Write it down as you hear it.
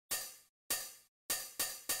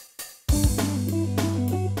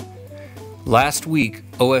Last week,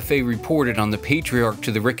 OFA reported on the patriarch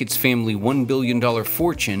to the Ricketts family $1 billion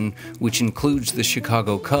fortune, which includes the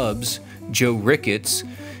Chicago Cubs, Joe Ricketts,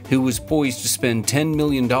 who was poised to spend $10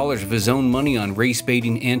 million of his own money on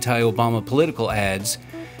race-baiting anti-Obama political ads,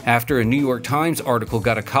 after a New York Times article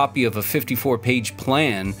got a copy of a 54-page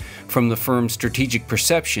plan from the firm's Strategic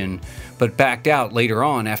Perception, but backed out later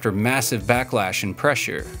on after massive backlash and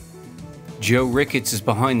pressure. Joe Ricketts is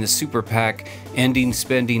behind the super PAC Ending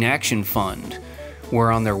Spending Action Fund,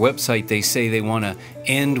 where on their website they say they want to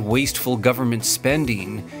end wasteful government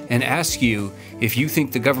spending and ask you if you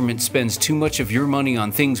think the government spends too much of your money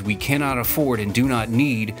on things we cannot afford and do not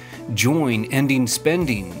need, join Ending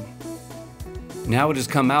Spending. Now it has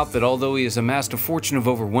come out that although he has amassed a fortune of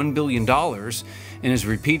over $1 billion and has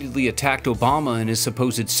repeatedly attacked Obama and his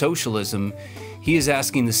supposed socialism, he is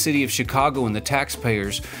asking the city of Chicago and the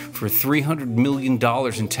taxpayers for $300 million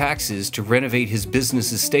in taxes to renovate his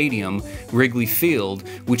business's stadium, Wrigley Field,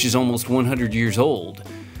 which is almost 100 years old,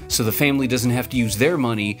 so the family doesn't have to use their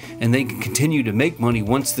money and they can continue to make money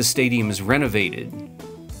once the stadium is renovated.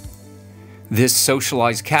 This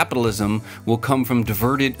socialized capitalism will come from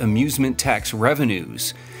diverted amusement tax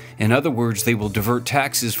revenues. In other words, they will divert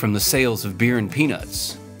taxes from the sales of beer and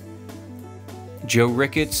peanuts. Joe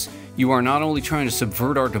Ricketts, you are not only trying to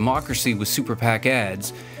subvert our democracy with super PAC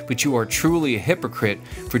ads, but you are truly a hypocrite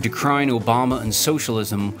for decrying Obama and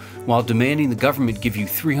socialism while demanding the government give you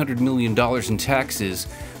 $300 million in taxes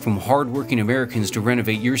from hardworking Americans to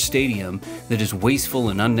renovate your stadium that is wasteful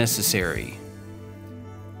and unnecessary.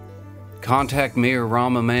 Contact Mayor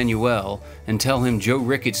Rahm Emanuel and tell him Joe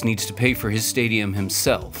Ricketts needs to pay for his stadium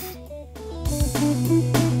himself.